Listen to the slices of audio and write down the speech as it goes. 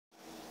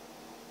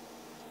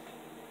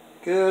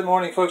Good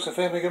morning, folks and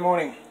family. Good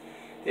morning.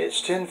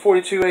 It's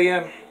 10:42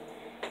 a.m.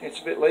 It's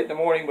a bit late in the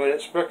morning, but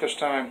it's breakfast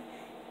time.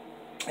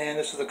 And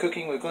this is the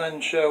Cooking with Glenn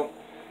show.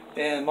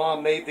 And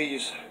Mom made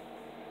these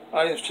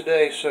items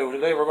today. So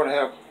today we're going to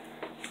have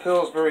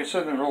Pillsbury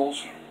cinnamon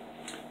rolls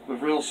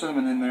with real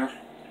cinnamon in there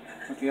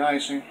with the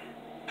icing.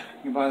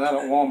 You can buy that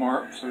at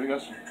Walmart. So we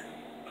got some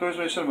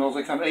Pillsbury cinnamon rolls.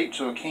 They come 8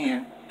 to a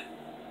can.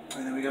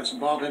 And then we got some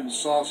Bob Evans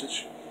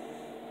sausage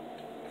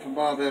from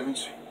Bob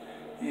Evans.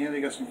 And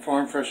they got some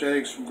farm fresh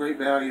eggs from Great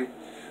Value,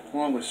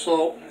 along with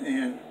salt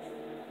and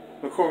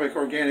McCormick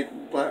organic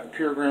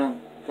pure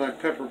ground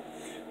black pepper.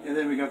 And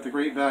then we got the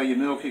Great Value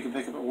milk you can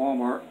pick up at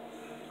Walmart.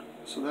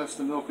 So that's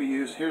the milk we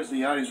used. Here's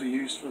the items we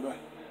used for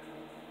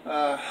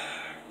the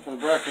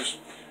breakfast.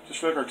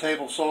 Just regular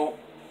table salt,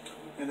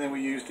 and then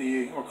we used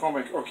the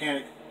McCormick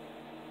organic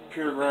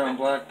pure ground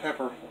black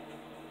pepper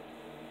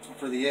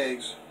for the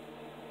eggs.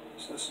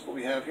 So this is what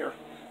we have here.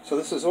 So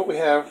this is what we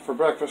have for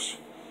breakfast.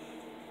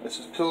 This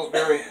is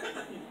Pillsbury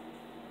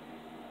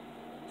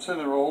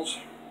cinnamon rolls,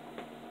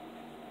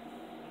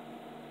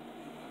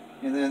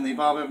 and then the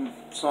Bob Evans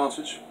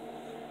sausage,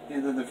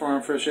 and then the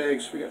farm fresh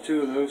eggs. We got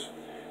 2 of those.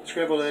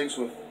 Scrambled eggs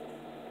with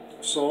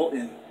salt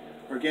and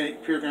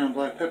organic pure ground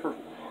black pepper,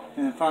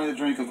 and then finally to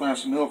drink a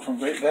glass of milk from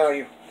Great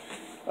Value.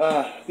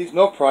 These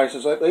milk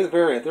prices, they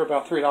vary. They're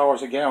about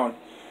 $3 a gallon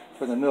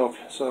for the milk.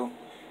 So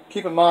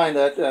keep in mind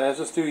that as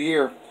this new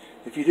year,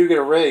 if you do get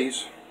a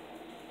raise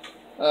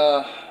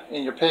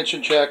in your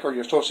pension check or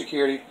your Social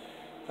Security,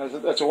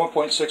 that's a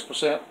 1.6%. It's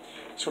going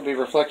to be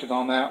reflected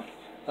on that.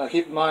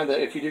 Keep in mind that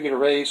if you do get a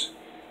raise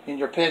in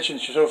your pension,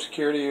 your Social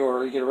Security,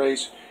 or you get a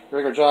raise in your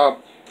regular job,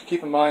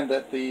 keep in mind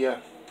that the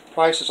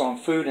prices on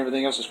food and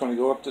everything else is going to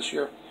go up this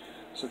year.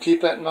 So keep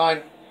that in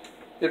mind.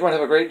 Everyone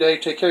have a great day.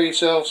 Take care of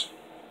yourselves.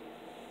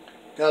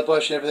 God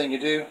bless you in everything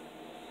you do.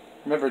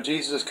 Remember,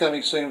 Jesus is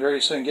coming soon,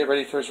 very soon. Get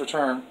ready for His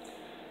return.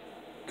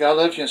 God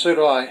loves you, and so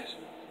do I.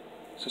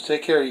 So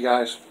take care of you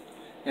guys.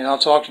 And I'll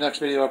talk to you next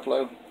video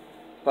upload.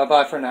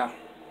 Bye-bye for now.